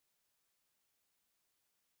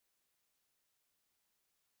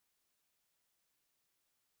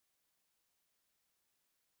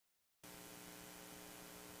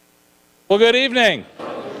Well, good evening.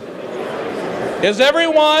 Is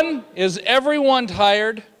everyone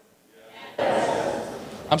tired?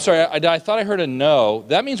 I'm sorry, I thought I heard a no.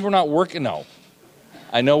 That means we're not working. No.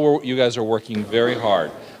 I know you guys are working very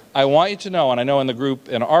hard. I want you to know, and I know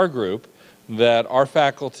in our group, that our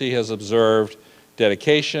faculty has observed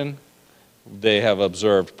dedication, they have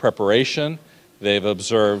observed preparation, they've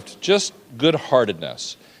observed just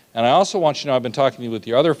good-heartedness. And I also want you to know I've been talking with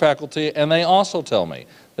your other faculty, and they also tell me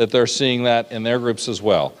that they're seeing that in their groups as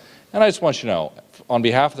well. And I just want you to know, on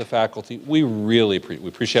behalf of the faculty, we really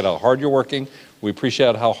appreciate how hard you're working, we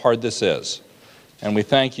appreciate how hard this is, and we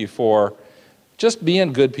thank you for just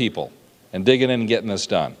being good people and digging in and getting this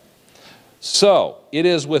done. So, it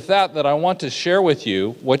is with that I want to share with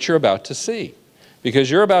you what you're about to see, because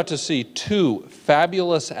you're about to see two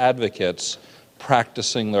fabulous advocates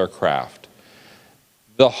practicing their craft.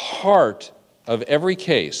 The heart of every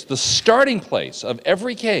case, the starting place of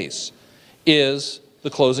every case, is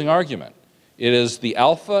the closing argument. It is the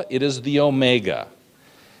alpha, it is the omega,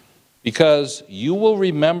 because you will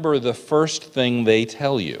remember the first thing they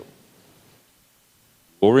tell you.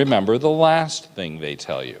 You'll remember the last thing they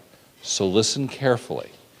tell you. So listen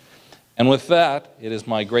carefully. And with that, it is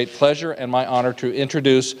my great pleasure and my honor to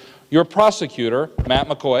introduce your prosecutor, Matt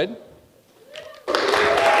McCoyd.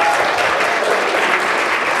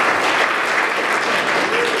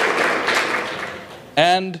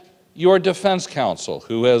 And your defense counsel,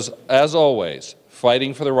 who is, as always,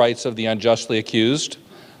 fighting for the rights of the unjustly accused,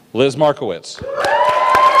 Liz Markowitz.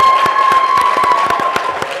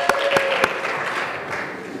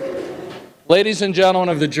 Ladies and gentlemen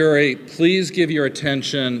of the jury, please give your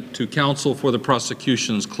attention to counsel for the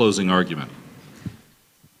prosecution's closing argument.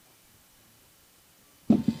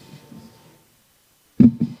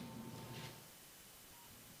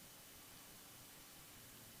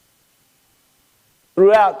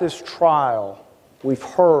 Throughout this trial, we've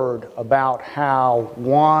heard about how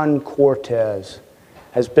Juan Cortez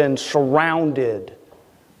has been surrounded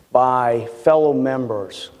by fellow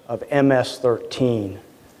members of MS-13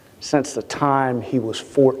 since the time he was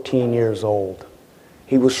 14 years old.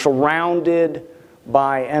 He was surrounded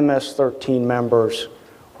by MS-13 members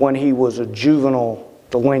when he was a juvenile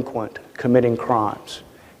delinquent committing crimes.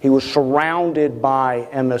 He was surrounded by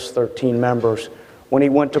MS-13 members when he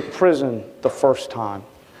went to prison the first time.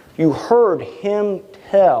 You heard him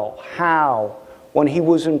tell how, when he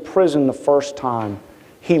was in prison the first time,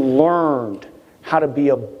 he learned how to be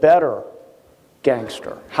a better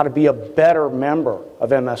gangster, how to be a better member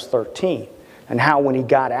of MS-13, and how when he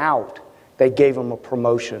got out, they gave him a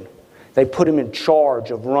promotion. They put him in charge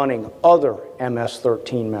of running other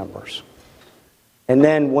MS-13 members. And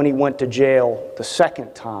then when he went to jail the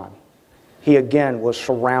second time, he again was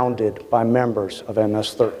surrounded by members of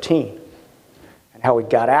MS-13. And how he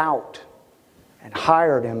got out and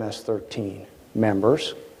hired MS-13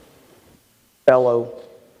 members, fellow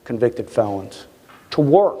convicted felons, to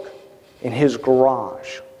work in his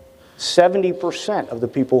garage. 70% of the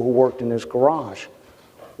people who worked in his garage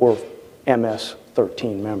were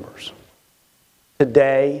MS-13 members.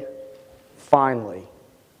 Today, finally,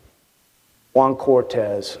 Juan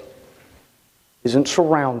Cortez isn't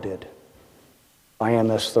surrounded by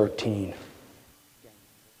MS-13.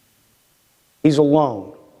 He's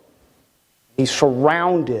alone. He's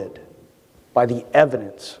surrounded by the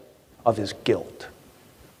evidence of his guilt.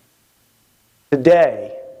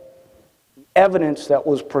 Today, the evidence that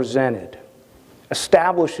was presented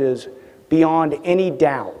establishes beyond any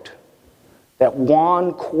doubt that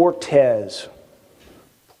Juan Cortez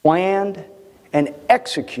planned and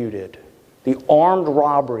executed the armed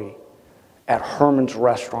robbery at Herman's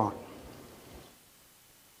restaurant.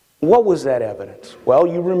 What was that evidence? Well,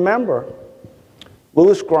 you remember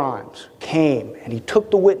Louis Grimes came and he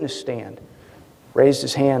took the witness stand, raised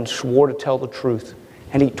his hand, swore to tell the truth,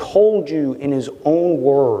 and he told you in his own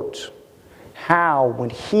words how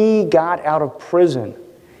when he got out of prison,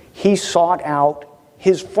 he sought out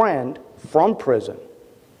his friend from prison,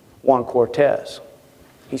 Juan Cortez.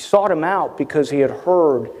 He sought him out because he had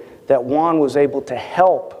heard that Juan was able to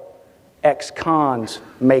help ex-cons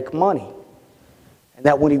make money. And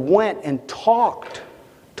that when he went and talked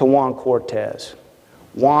to Juan Cortez,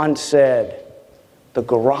 Juan said, "The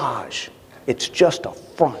garage, it's just a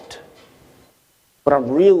front. What I'm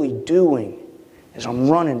really doing is I'm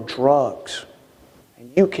running drugs,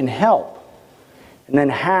 and you can help." And then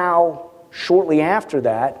how, shortly after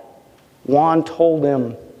that, Juan told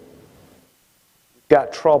him, "You've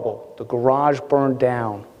got trouble, the garage burned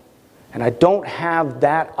down, and I don't have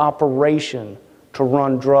that operation to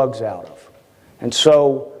run drugs out of. And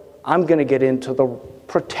so I'm going to get into the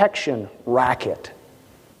protection racket."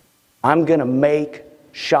 I'm going to make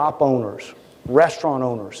shop owners, restaurant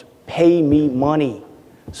owners pay me money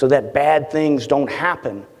so that bad things don't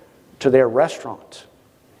happen to their restaurants.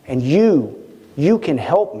 And you can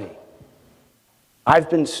help me. I've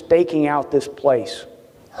been staking out this place,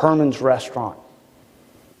 Herman's Restaurant.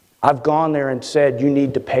 I've gone there and said, you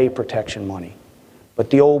need to pay protection money. But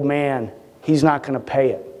the old man, he's not going to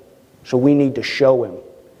pay it. So we need to show him.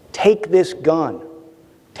 Take this gun,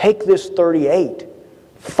 take this .38,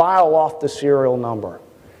 file off the serial number,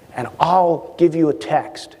 and I'll give you a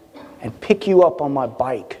text and pick you up on my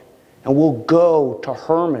bike, and we'll go to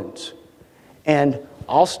Herman's. And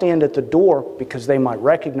I'll stand at the door because they might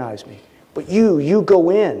recognize me. But you go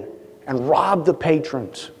in and rob the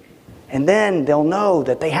patrons. And then they'll know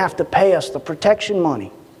that they have to pay us the protection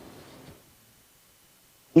money.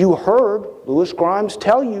 You heard Louis Grimes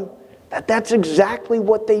tell you that that's exactly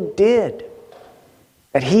what they did.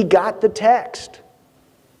 That he got the text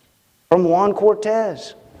from Juan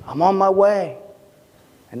Cortez. I'm on my way.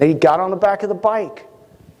 And they got on the back of the bike.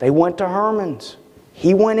 They went to Herman's.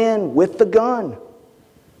 He went in with the gun.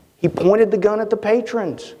 He pointed the gun at the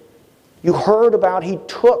patrons. You heard about he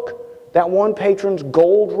took that one patron's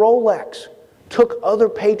gold Rolex, took other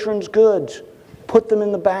patrons' goods, put them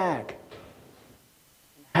in the bag.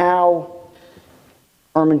 How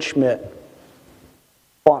Herman Schmidt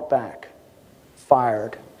fought back,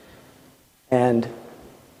 fired, and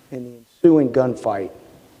in the ensuing gunfight,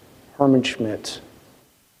 Herman Schmidt's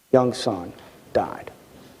young son died.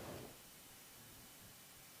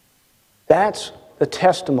 That's the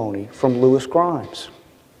testimony from Louis Grimes.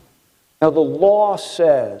 Now, the law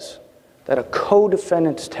says that a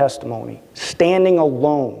co-defendant's testimony, standing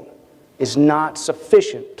alone, is not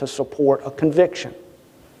sufficient to support a conviction.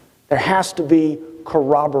 There has to be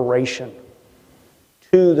corroboration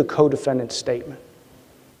to the co-defendant's statement.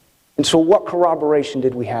 And so what corroboration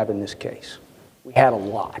did we have in this case? We had a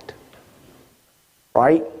lot,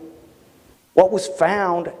 right? What was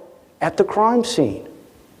found at the crime scene?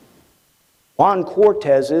 Juan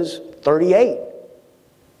Cortez's .38.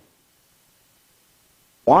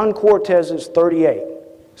 Juan Cortez's .38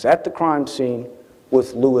 is at the crime scene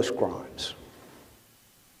with Louis Grimes.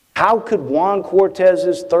 How could Juan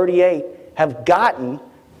Cortez's .38 have gotten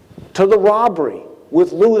to the robbery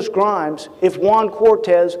with Louis Grimes if Juan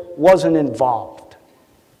Cortez wasn't involved?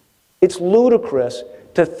 It's ludicrous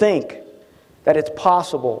to think that it's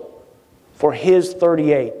possible for his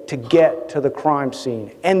 .38 to get to the crime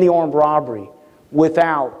scene and the armed robbery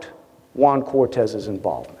without Juan Cortez's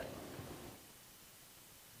involvement.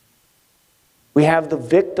 We have the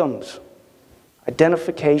victim's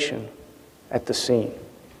identification at the scene.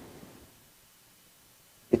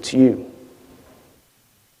 It's you.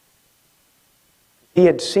 He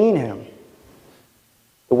had seen him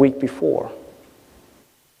the week before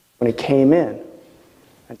when he came in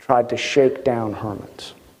and tried to shake down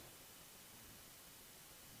Herman's.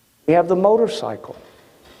 We have the motorcycle.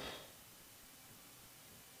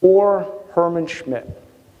 Poor Herman Schmidt, his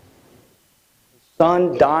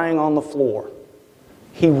son dying on the floor.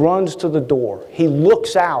 He runs to the door. He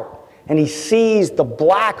looks out and he sees the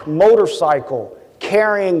black motorcycle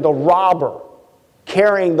carrying the robber,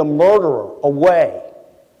 carrying the murderer away.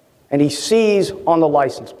 And he sees on the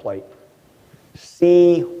license plate,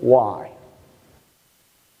 CY.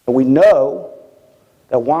 And we know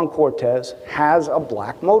that Juan Cortez has a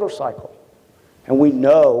black motorcycle. And we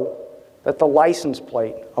know that the license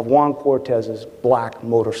plate of Juan Cortez's black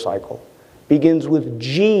motorcycle begins with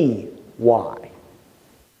GY.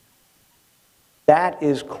 That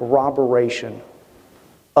is corroboration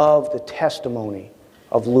of the testimony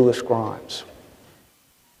of Louis Grimes.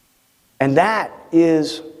 And that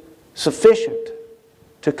is sufficient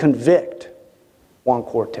to convict Juan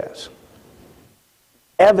Cortez.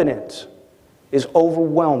 Evidence is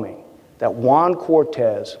overwhelming that Juan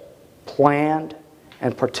Cortez planned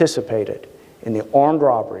and participated in the armed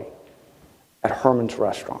robbery at Herman's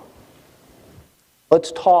Restaurant.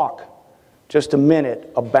 Let's talk just a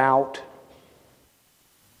minute about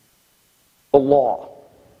the law.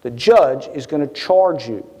 The judge is going to charge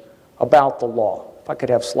you about the law. If I could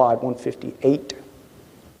have slide 158.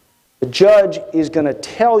 The judge is going to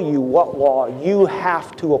tell you what law you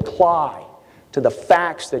have to apply to the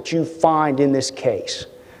facts that you find in this case.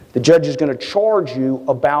 The judge is going to charge you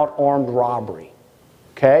about armed robbery.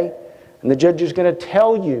 Okay? And the judge is going to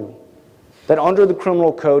tell you that under the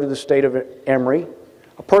criminal code of the state of Emory,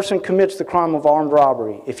 a person commits the crime of armed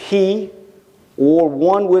robbery if he or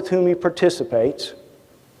one with whom he participates,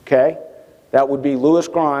 okay, that would be Louis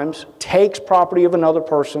Grimes, takes property of another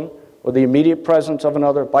person or the immediate presence of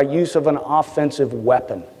another by use of an offensive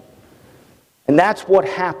weapon. And that's what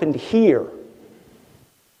happened here.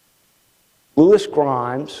 Louis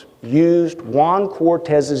Grimes used Juan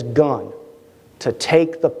Cortez's gun to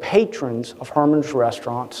take the patrons of Herman's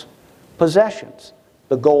Restaurant's possessions,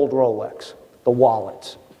 the gold Rolex, the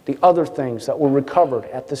wallets, the other things that were recovered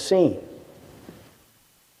at the scene.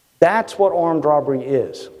 That's what armed robbery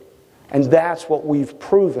is, and that's what we've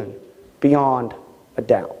proven beyond a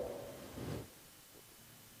doubt.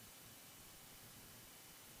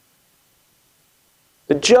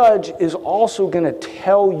 The judge is also going to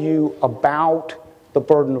tell you about the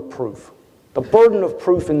burden of proof. The burden of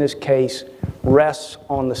proof in this case rests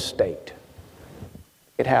on the state.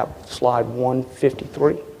 You could have slide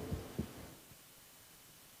 153.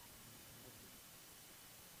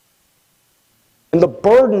 And the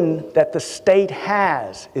burden that the state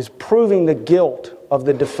has is proving the guilt of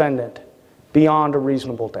the defendant beyond a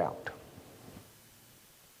reasonable doubt.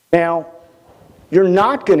 Now, you're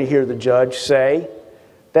not going to hear the judge say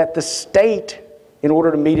that the state, in order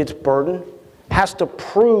to meet its burden, has to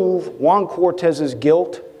prove Juan Cortez's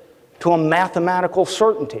guilt to a mathematical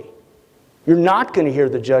certainty. You're not going to hear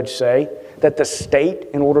the judge say that the state,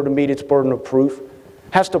 in order to meet its burden of proof,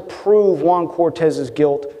 has to prove Juan Cortez's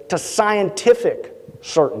guilt to scientific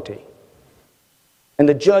certainty. And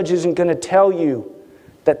the judge isn't going to tell you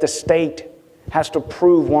that the state has to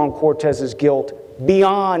prove Juan Cortez's guilt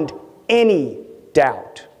beyond any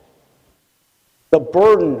doubt. The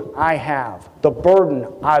burden I have, the burden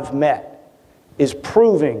I've met, is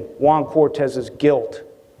proving Juan Cortez's guilt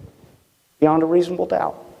beyond a reasonable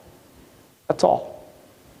doubt. That's all.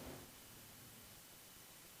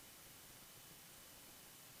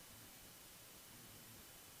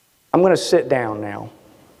 I'm going to sit down now,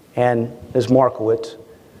 and Ms. Markowitz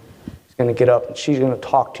is going to get up, and she's going to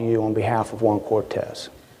talk to you on behalf of Juan Cortez.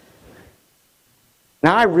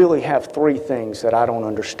 Now, I really have three things that I don't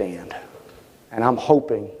understand, and I'm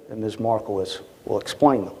hoping that Ms. Markowitz will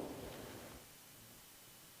explain them.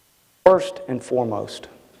 First and foremost,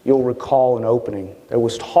 you'll recall in opening, there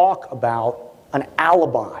was talk about an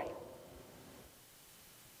alibi.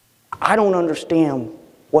 I don't understand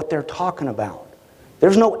what they're talking about.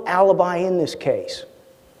 There's no alibi in this case.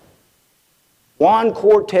 Juan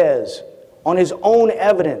Cortez, on his own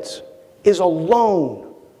evidence, is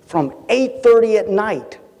alone from 8:30 at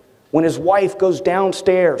night when his wife goes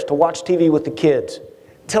downstairs to watch TV with the kids,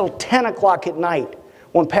 till 10 o'clock at night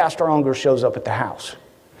when Pastor Unger shows up at the house.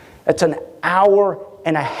 That's an hour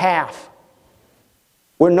and a half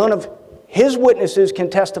where none of his witnesses can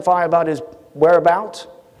testify about his whereabouts.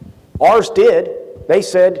 Ours did. They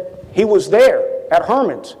said he was there at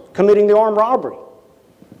Herman's committing the armed robbery.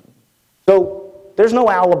 So there's no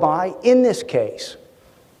alibi in this case.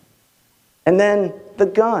 And then the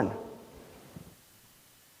gun.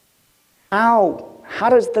 How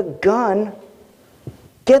does the gun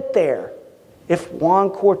get there if Juan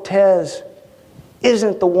Cortez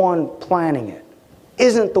isn't the one planning it,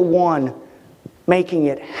 isn't the one making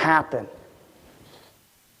it happen?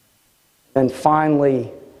 Then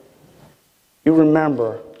finally, you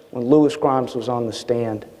remember when Louis Grimes was on the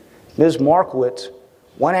stand, Ms. Markowitz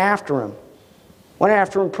went after him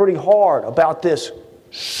pretty hard about this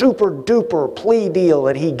super-duper plea deal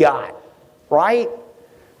that he got, right?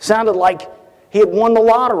 Sounded like he had won the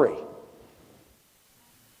lottery.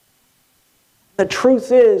 The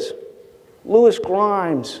truth is, Louis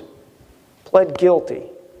Grimes pled guilty,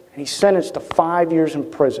 and he's sentenced to 5 years in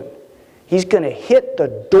prison. He's going to hit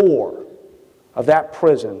the door of that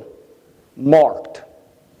prison marked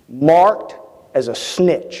as a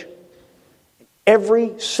snitch.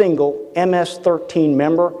 Every single MS-13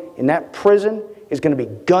 member in that prison is going to be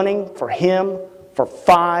gunning for him for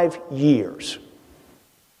 5 years.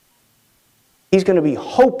 He's going to be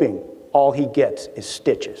hoping all he gets is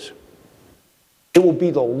stitches. It will be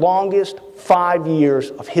the longest 5 years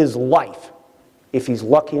of his life if he's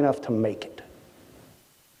lucky enough to make it.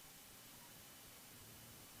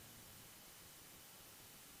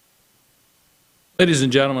 Ladies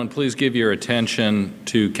and gentlemen, please give your attention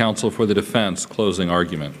to counsel for the defense closing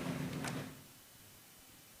argument.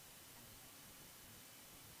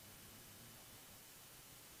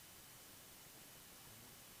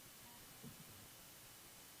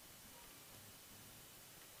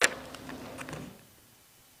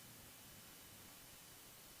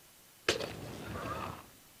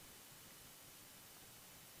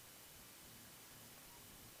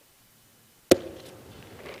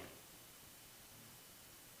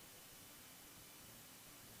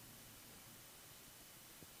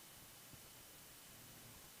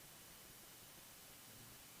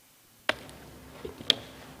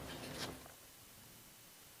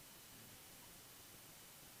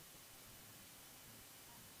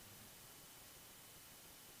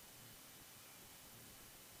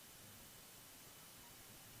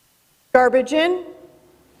 Garbage in,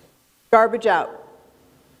 garbage out.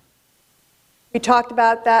 We talked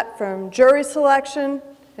about that from jury selection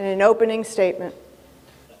and an opening statement.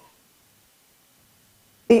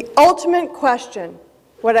 The ultimate question,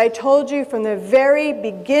 what I told you from the very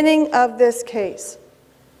beginning of this case,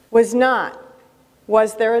 was not,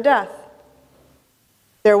 was there a death?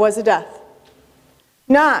 There was a death.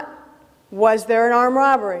 Not, was there an armed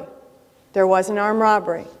robbery? There was an armed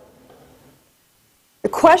robbery. The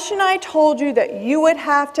question I told you that you would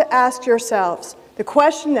have to ask yourselves, the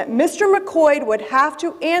question that Mr. McCoyd would have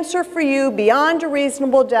to answer for you beyond a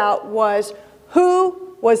reasonable doubt was,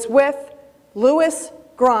 who was with Louis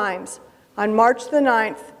Grimes on March the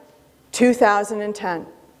 9th, 2010?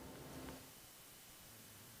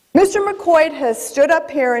 Mr. McCoyd has stood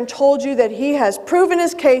up here and told you that he has proven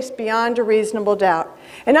his case beyond a reasonable doubt.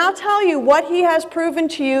 And I'll tell you what he has proven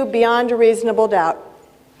to you beyond a reasonable doubt.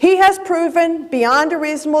 He has proven beyond a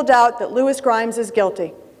reasonable doubt that Louis Grimes is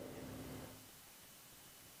guilty.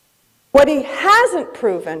 What he hasn't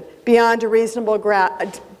proven beyond a reasonable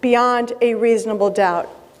doubt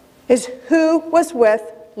is who was with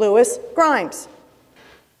Louis Grimes.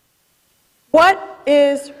 What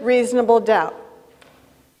is reasonable doubt?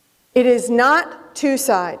 It is not two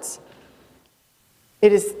sides.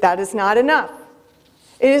 That is not enough.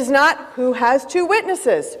 It is not who has two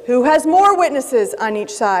witnesses, who has more witnesses on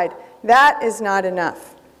each side. That is not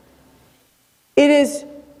enough. It is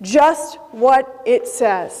just what it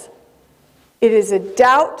says. It is a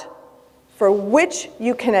doubt for which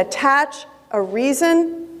you can attach a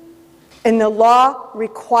reason, and the law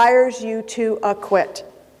requires you to acquit.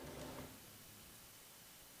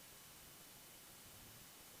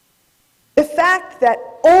 The fact that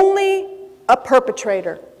only a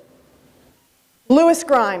perpetrator, Louis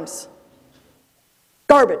Grimes,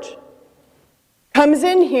 garbage, comes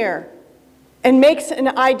in here and makes an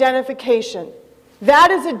identification,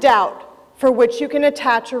 that is a doubt for which you can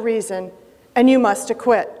attach a reason, and you must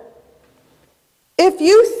acquit. If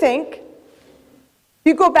you think,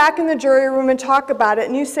 you go back in the jury room and talk about it,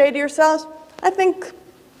 and you say to yourselves, I think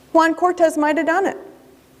Juan Cortez might have done it.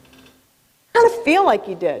 I kind of feel like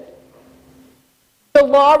he did. The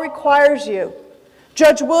law requires you.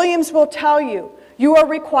 Judge Williams will tell you, you are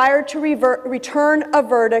required to return a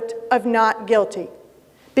verdict of not guilty,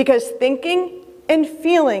 because thinking and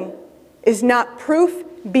feeling is not proof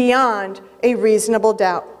beyond a reasonable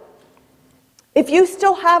doubt. If you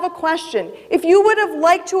still have a question, if you would have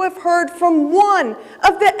liked to have heard from one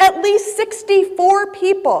of the at least 64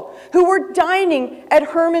 people who were dining at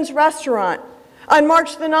Herman's restaurant on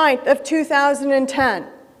March the 9th of 2010,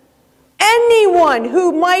 anyone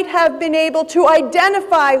who might have been able to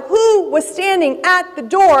identify who was standing at the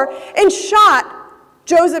door and shot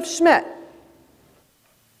Joseph Schmidt,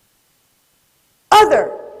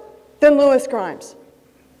 other than Louis Grimes,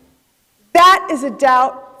 that is a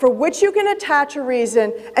doubt for which you can attach a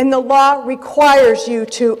reason, and the law requires you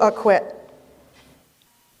to acquit.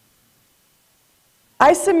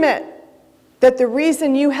 I submit that the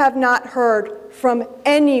reason you have not heard from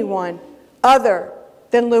anyone other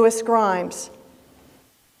than Louis Grimes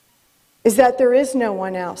is that there is no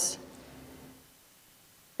one else,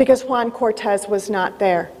 because Juan Cortez was not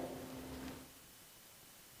there.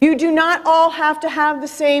 You do not all have to have the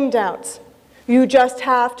same doubts. You just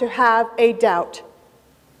have to have a doubt.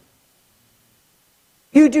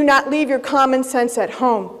 You do not leave your common sense at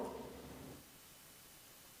home.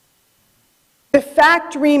 The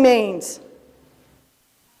fact remains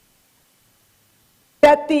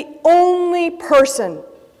that the only person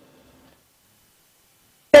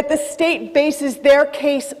that the state bases their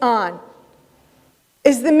case on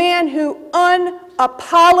is the man who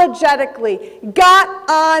unapologetically got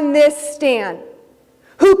on this stand,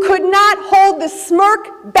 who could not hold the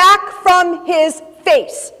smirk back from his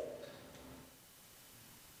face,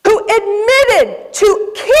 who admitted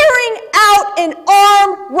to carrying out an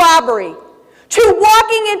armed robbery, to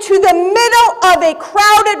walking into the middle of a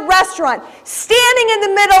crowded restaurant, standing in the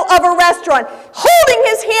middle of a restaurant, holding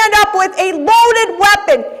his hand up with a loaded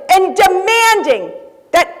weapon and demanding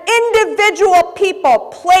that individual people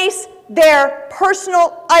place their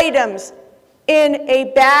personal items in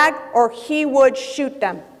a bag or he would shoot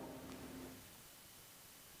them.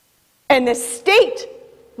 And the state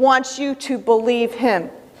wants you to believe him.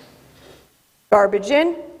 Garbage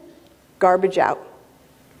in, garbage out.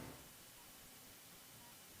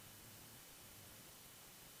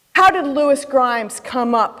 How did Louis Grimes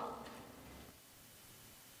come up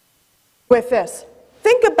with this?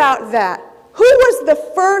 Think about that. Who was the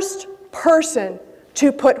first person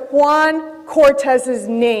to put Juan Cortez's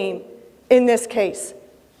name in this case?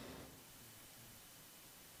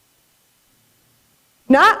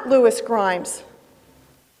 not Louis Grimes.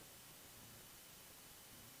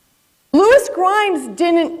 Louis Grimes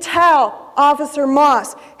didn't tell Officer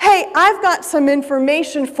Moss, hey, I've got some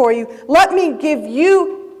information for you. Let me give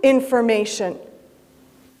you information.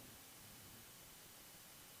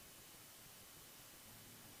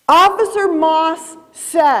 Officer Moss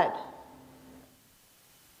said,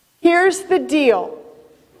 here's the deal.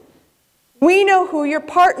 We know who your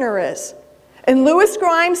partner is. And Louis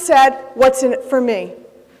Grimes said, what's in it for me?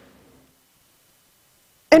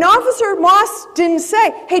 And Officer Moss didn't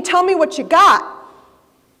say, hey, tell me what you got.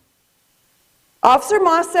 Officer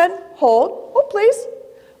Moss said, hold, oh please,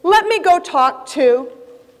 let me go talk to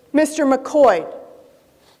Mr. McCoyd.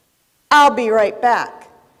 I'll be right back.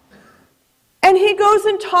 And he goes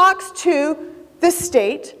and talks to the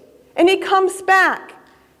state, and he comes back,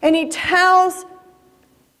 and he tells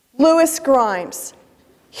Louis Grimes,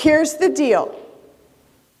 here's the deal.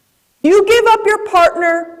 You give up your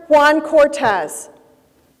partner, Juan Cortez.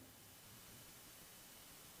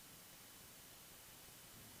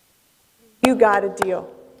 You got a deal.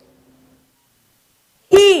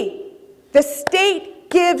 The state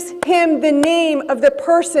gives him the name of the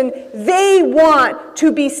person they want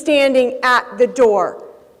to be standing at the door.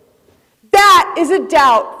 That is a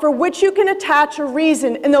doubt for which you can attach a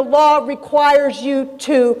reason, and the law requires you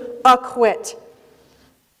to acquit.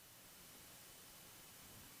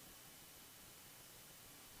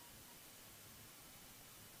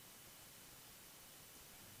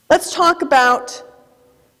 Let's talk about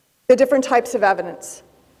the different types of evidence.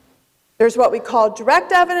 There's what we call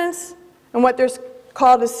direct evidence and what there's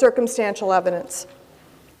called as circumstantial evidence.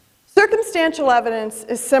 Circumstantial evidence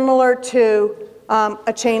is similar to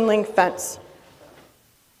a chain link fence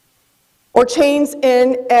or chains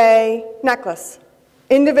in a necklace,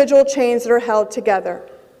 individual chains that are held together.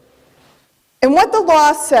 And what the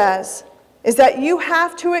law says is that you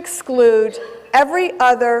have to exclude every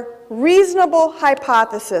other reasonable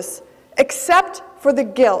hypothesis except for the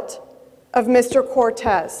guilt of Mr.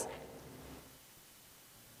 Cortez.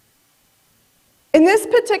 In this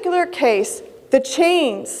particular case, the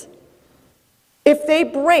chains, if they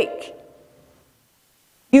break,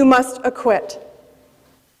 you must acquit.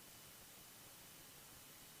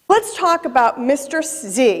 Let's talk about Mr.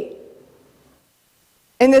 Z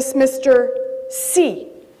and this Mr. C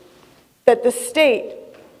that the state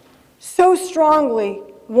so strongly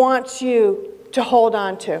wants you to hold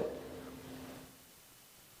on to.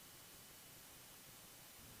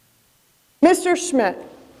 Mr. Schmidt.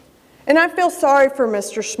 And I feel sorry for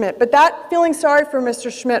Mr. Schmidt, but that feeling sorry for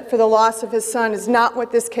Mr. Schmidt for the loss of his son is not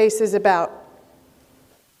what this case is about.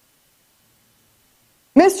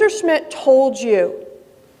 Mr. Schmidt told you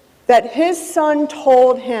that his son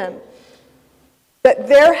told him that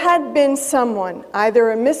there had been someone,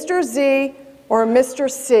 either a Mr. Z or a Mr.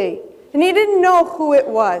 C, and he didn't know who it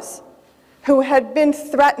was, who had been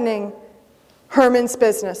threatening Herman's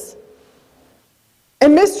business.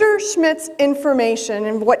 And Mr. Schmidt's information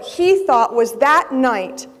and what he thought was that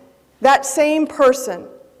night, that same person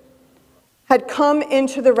had come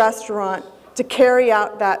into the restaurant to carry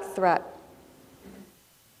out that threat.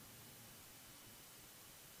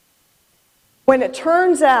 When it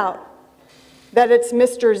turns out that it's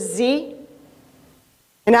Mr. Z,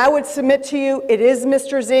 and I would submit to you it is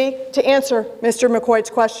Mr. Z, to answer Mr. McCoyd's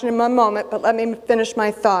question in a moment, but let me finish my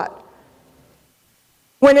thought.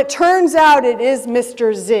 When it turns out it is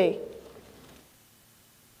Mr. Z,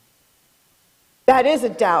 that is a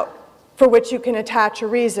doubt for which you can attach a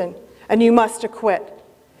reason, and you must acquit.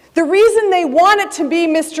 The reason they want it to be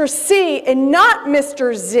Mr. C and not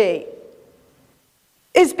Mr. Z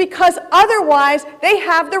is because otherwise they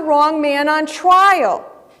have the wrong man on trial.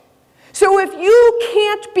 So if you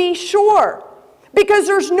can't be sure, because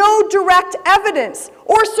there's no direct evidence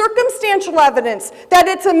or circumstantial evidence that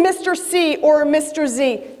it's a Mr. C or a Mr.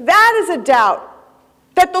 Z, that is a doubt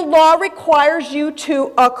that the law requires you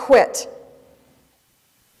to acquit.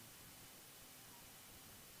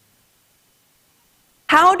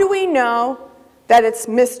 How do we know that it's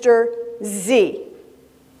Mr. Z?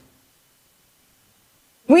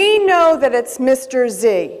 We know that it's Mr.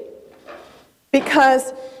 Z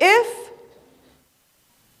because if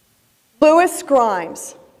Louis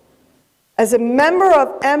Grimes, as a member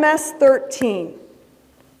of MS-13,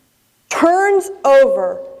 turns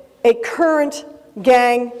over a current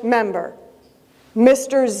gang member,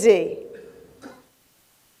 Mr. Z,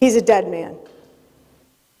 he's a dead man.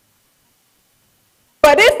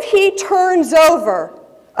 But if he turns over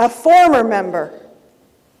a former member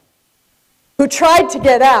who tried to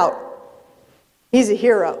get out, he's a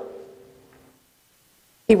hero.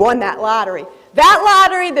 He won that lottery. That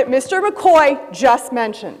lottery that Mr. McCoy just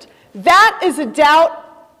mentioned. That is a doubt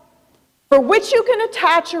for which you can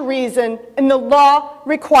attach a reason, and the law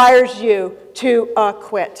requires you to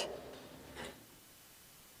acquit.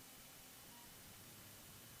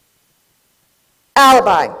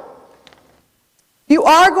 Alibi. You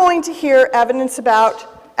are going to hear evidence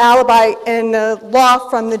about alibi in the law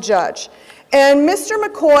from the judge. And Mr.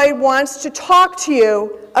 McCoy wants to talk to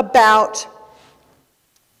you about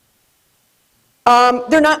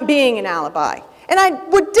there not being an alibi. And I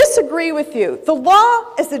would disagree with you. The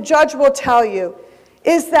law, as the judge will tell you,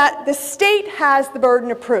 is that the state has the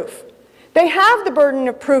burden of proof. They have the burden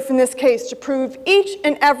of proof in this case to prove each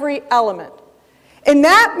and every element. And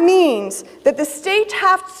that means that the state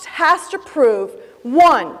has to prove,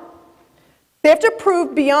 one, they have to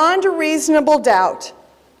prove beyond a reasonable doubt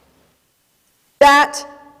that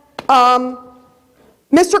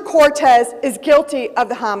Mr. Cortez is guilty of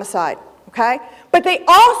the homicide, okay? But they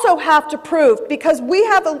also have to prove, because we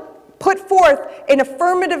have put forth an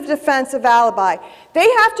affirmative defense of alibi, they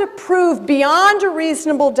have to prove beyond a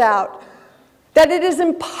reasonable doubt that it is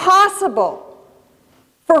impossible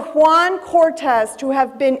for Juan Cortez to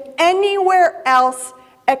have been anywhere else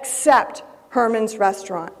except Herman's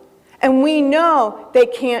restaurant. And we know they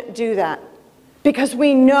can't do that because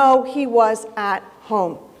we know he was at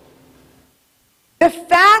home. The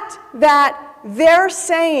fact that they're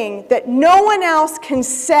saying that no one else can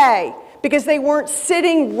say, because they weren't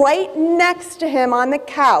sitting right next to him on the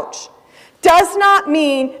couch, does not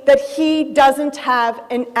mean that he doesn't have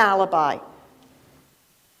an alibi.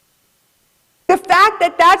 The fact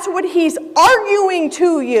that that's what he's arguing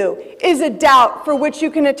to you is a doubt for which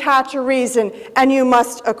you can attach a reason, and you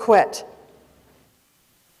must acquit.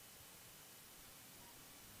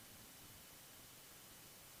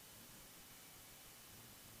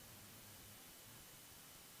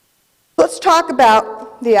 Let's talk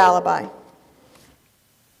about the alibi.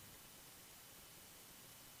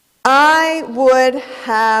 I would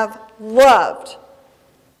have loved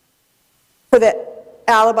for the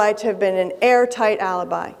alibi to have been an airtight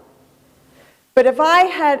alibi. But if I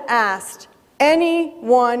had asked any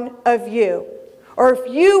one of you, or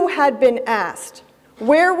if you had been asked,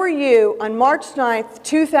 where were you on March 9th,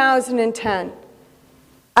 2010,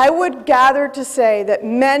 I would gather to say that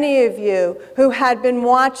many of you who had been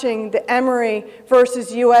watching the Emory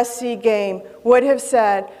versus USC game would have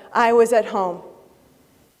said, I was at home.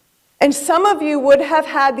 And some of you would have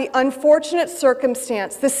had the unfortunate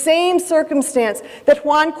circumstance, the same circumstance that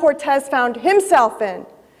Juan Cortez found himself in,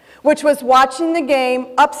 which was watching the game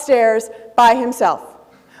upstairs by himself,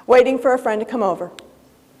 waiting for a friend to come over.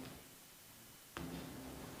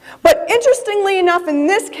 But interestingly enough, in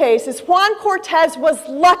this case, is Juan Cortez was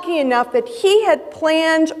lucky enough that he had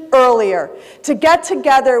planned earlier to get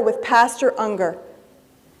together with Pastor Unger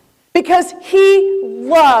because he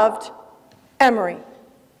loved Emory.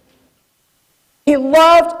 He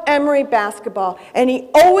loved Emory basketball, and he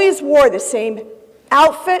always wore the same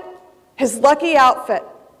outfit, his lucky outfit,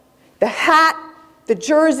 the hat, the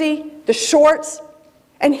jersey, the shorts.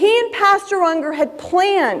 And he and Pastor Unger had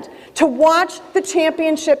planned to watch the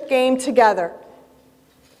championship game together.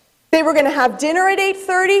 They were going to have dinner at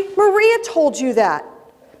 8:30. Maria told you that.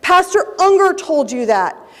 Pastor Unger told you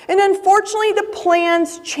that. And unfortunately, the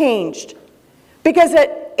plans changed. Because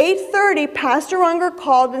at 8:30, Pastor Unger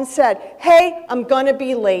called and said, hey, I'm going to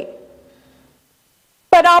be late.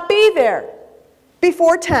 But I'll be there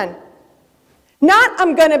before 10. Not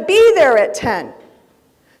I'm going to be there at 10.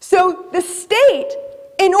 So the state,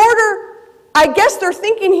 in order, I guess they're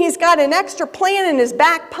thinking he's got an extra plan in his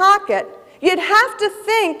back pocket, you'd have to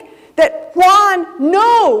think that Juan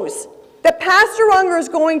knows that Pastor Unger is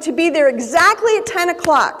going to be there exactly at 10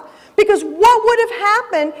 o'clock. Because what would have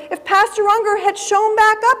happened if Pastor Unger had shown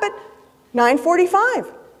back up at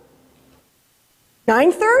 9:45,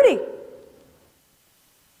 9:30?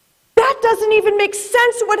 That doesn't even make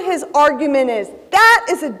sense what his argument is. That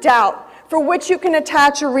is a doubt for which you can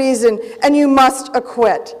attach a reason, and you must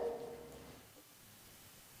acquit.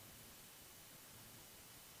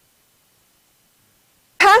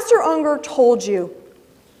 Pastor Unger told you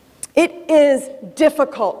it is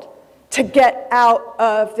difficult to get out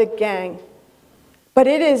of the gang, but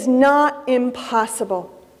it is not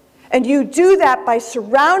impossible. And you do that by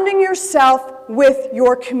surrounding yourself with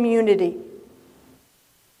your community.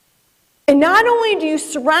 And not only do you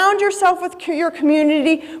surround yourself with your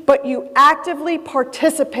community, but you actively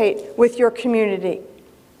participate with your community.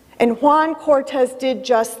 And Juan Cortez did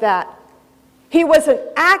just that. He was an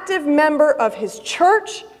active member of his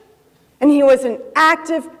church, and he was an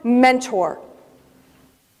active mentor.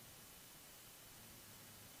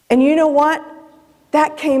 And you know what?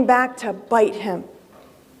 That came back to bite him.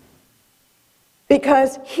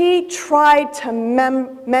 Because he tried to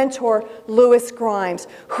mentor Louis Grimes,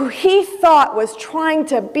 who he thought was trying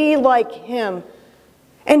to be like him.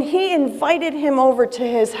 And he invited him over to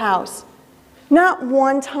his house. Not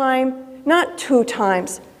one time, not 2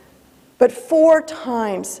 times, but 4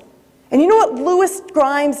 times. And you know what Louis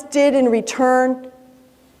Grimes did in return?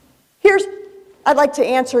 I'd like to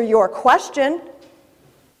answer your question.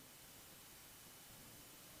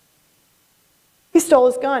 He stole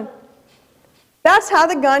his gun. That's how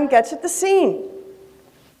the gun gets at the scene.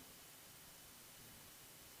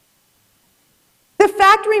 The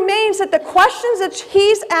fact remains that the questions that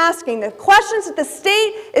he's asking, the questions that the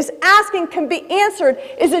state is asking can be answered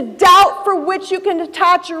is a doubt for which you can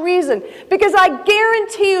attach a reason. Because I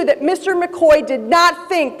guarantee you that Mr. McCoy did not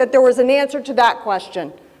think that there was an answer to that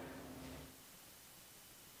question.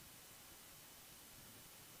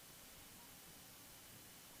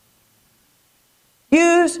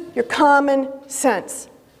 Use your common sense.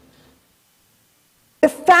 The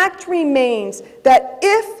fact remains that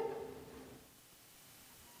if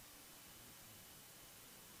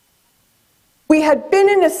we had been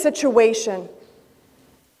in a situation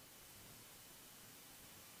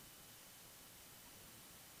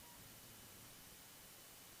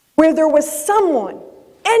where there was someone,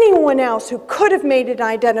 anyone else who could have made an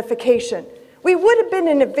identification, we would have been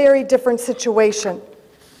in a very different situation.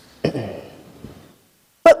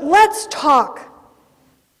 But let's talk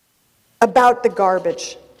about the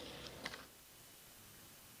garbage.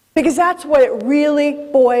 Because that's what it really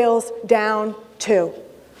boils down to.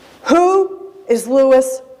 Who is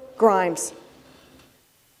Louis Grimes?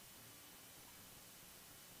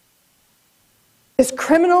 His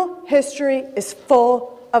criminal history is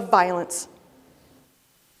full of violence.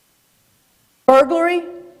 Burglary,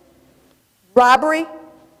 robbery,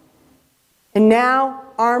 and now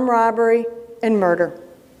armed robbery and murder.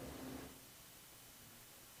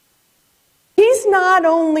 He's not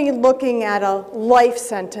only looking at a life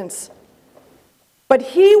sentence, but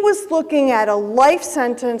he was looking at a life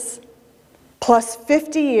sentence plus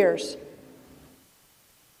 50 years.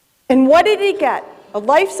 And what did he get? A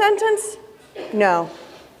life sentence? No.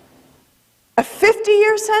 A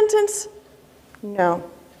 50-year sentence? No.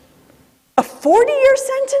 A 40-year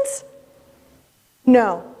sentence?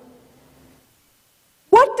 No.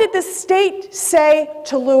 What did the state say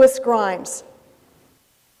to Louis Grimes?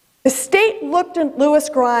 The state looked at Louis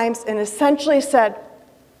Grimes and essentially said,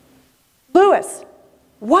 Louis,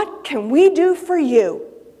 what can we do for you?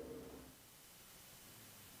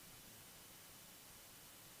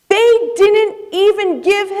 They didn't even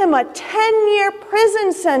give him a 10-year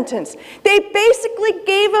prison sentence. They basically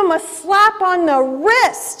gave him a slap on the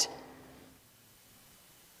wrist.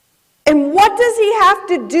 And what does he have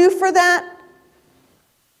to do for that?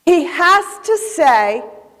 He has to say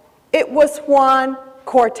it was Juan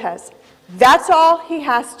Cortez. That's all he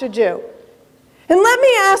has to do. And let me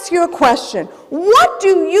ask you a question. What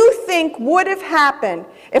do you think would have happened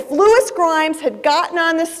if Louis Grimes had gotten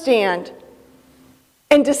on the stand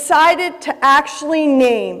and decided to actually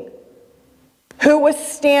name who was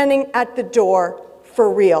standing at the door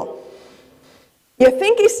for real? You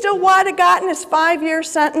think he still would have gotten his 5-year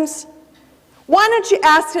sentence? Why don't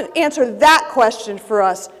you answer that question for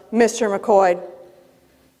us, Mr. McCoyd?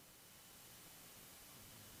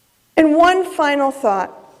 And one final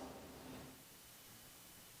thought.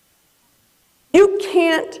 You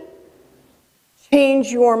can't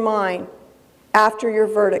change your mind after your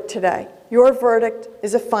verdict today. Your verdict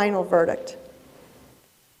is a final verdict.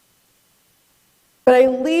 But I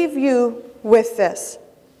leave you with this.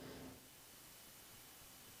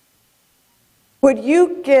 Would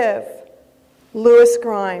you give Louis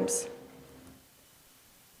Grimes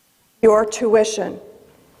your tuition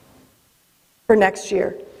for next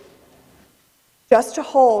year? Just to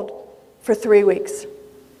hold for 3 weeks.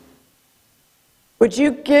 Would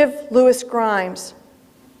you give Louis Grimes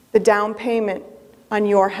the down payment on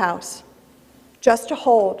your house? Just to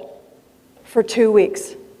hold for 2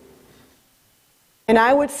 weeks. And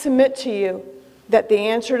I would submit to you that the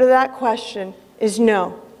answer to that question is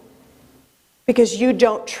no, because you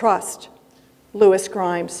don't trust Louis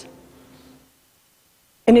Grimes.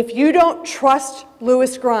 And if you don't trust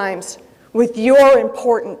Louis Grimes with your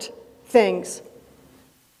important things,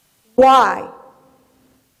 why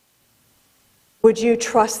would you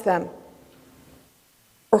trust them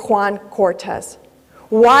for Juan Cortez?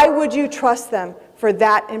 Why would you trust them for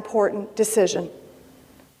that important decision?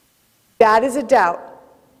 That is a doubt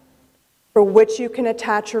for which you can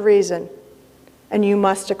attach a reason, and you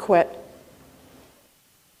must acquit.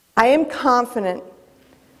 I am confident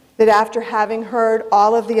that after having heard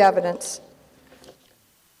all of the evidence,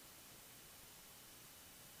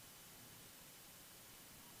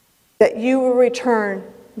 that you will return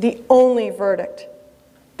the only verdict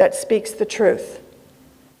that speaks the truth.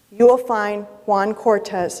 You will find Juan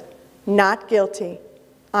Cortez not guilty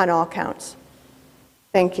on all counts.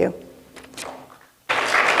 Thank you. Before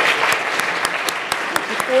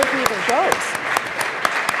he even goes.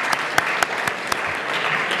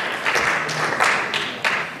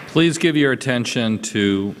 Please give your attention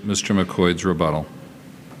to Mr. McCoyd's rebuttal.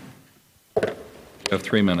 You have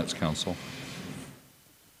 3 minutes, counsel.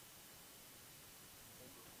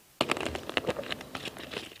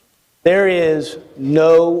 There is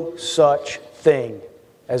no such thing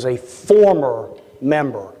as a former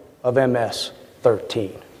member of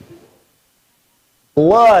MS-13.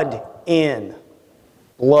 Blood in,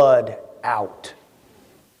 blood out.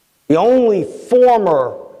 The only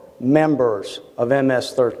former members of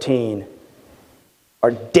MS-13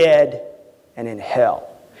 are dead and in hell.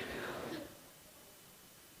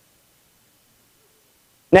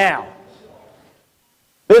 Now,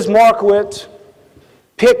 Ms. Markowitz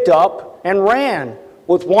picked up and ran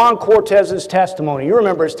with Juan Cortez's testimony. You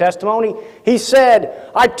remember his testimony? He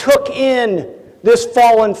said, I took in this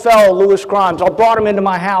fallen fellow, Louis Grimes. I brought him into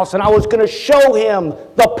my house, and I was going to show him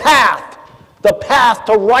the path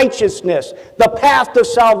to righteousness, the path to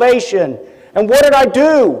salvation. And what did I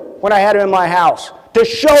do when I had him in my house? To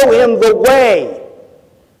show him the way.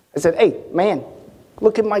 I said, hey, man,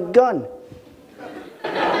 look at my gun.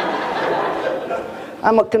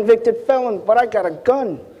 I'm a convicted felon, but I got a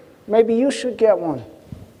gun. Maybe you should get one.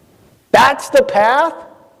 That's the path.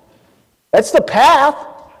 That's the path.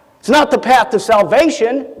 It's not the path to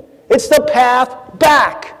salvation. It's the path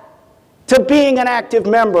back to being an active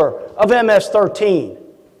member of MS-13.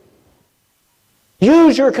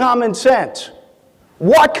 Use your common sense.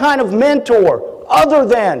 What kind of mentor, other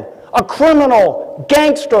than a criminal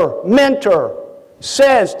gangster mentor,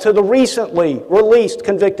 says to the recently released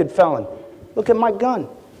convicted felon, look at my gun?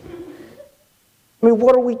 I mean,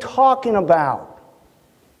 what are we talking about?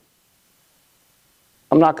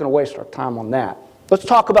 I'm not going to waste our time on that. Let's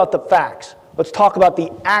talk about the facts. Let's talk about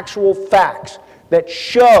the actual facts that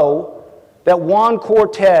show that Juan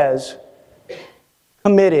Cortez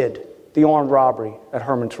committed the armed robbery at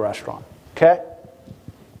Herman's restaurant. Okay?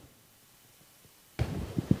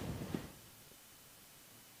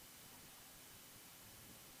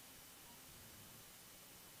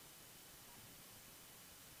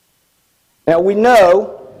 Now we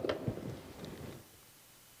know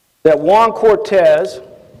that Juan Cortez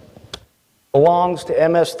belongs to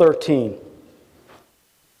MS-13.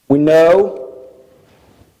 We know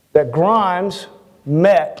that Grimes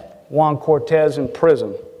met Juan Cortez in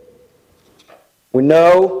prison. We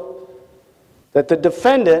know that the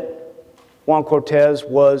defendant, Juan Cortez,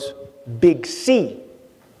 was Big C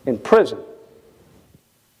in prison.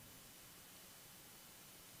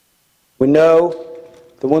 We know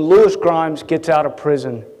that when Louis Grimes gets out of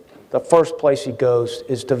prison, the first place he goes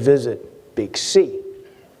is to visit Big C,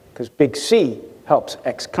 because Big C helps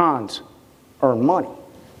ex-cons earn money.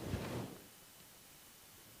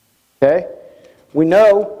 Okay? We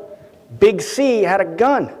know Big C had a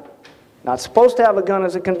gun. Not supposed to have a gun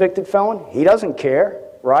as a convicted felon. He doesn't care,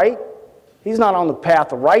 right? He's not on the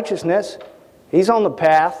path of righteousness. He's on the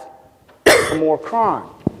path for more crime.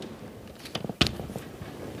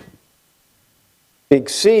 Big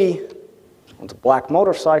C owns a black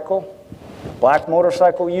motorcycle. Black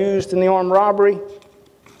motorcycle used in the armed robbery.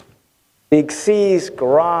 Big C's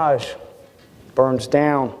garage burns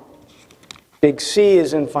down. Big C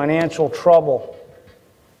is in financial trouble.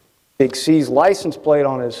 Big C's license plate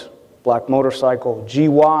on his black motorcycle,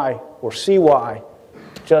 GY or CY,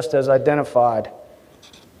 just as identified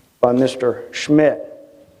by Mr. Schmidt.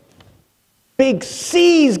 Big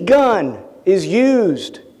C's gun is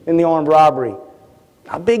used in the armed robbery,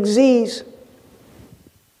 not Big Z's.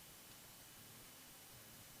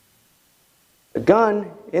 The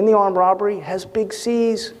gun in the armed robbery has Big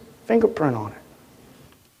C's fingerprint on it.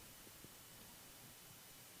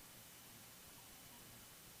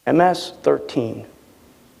 MS-13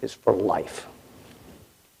 is for life.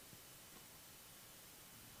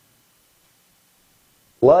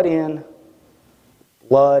 Blood in,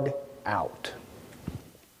 blood out.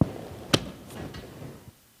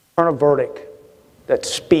 Turn a verdict that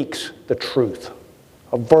speaks the truth.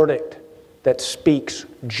 A verdict that speaks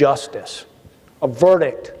justice. A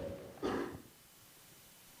verdict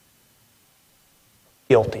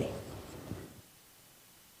guilty.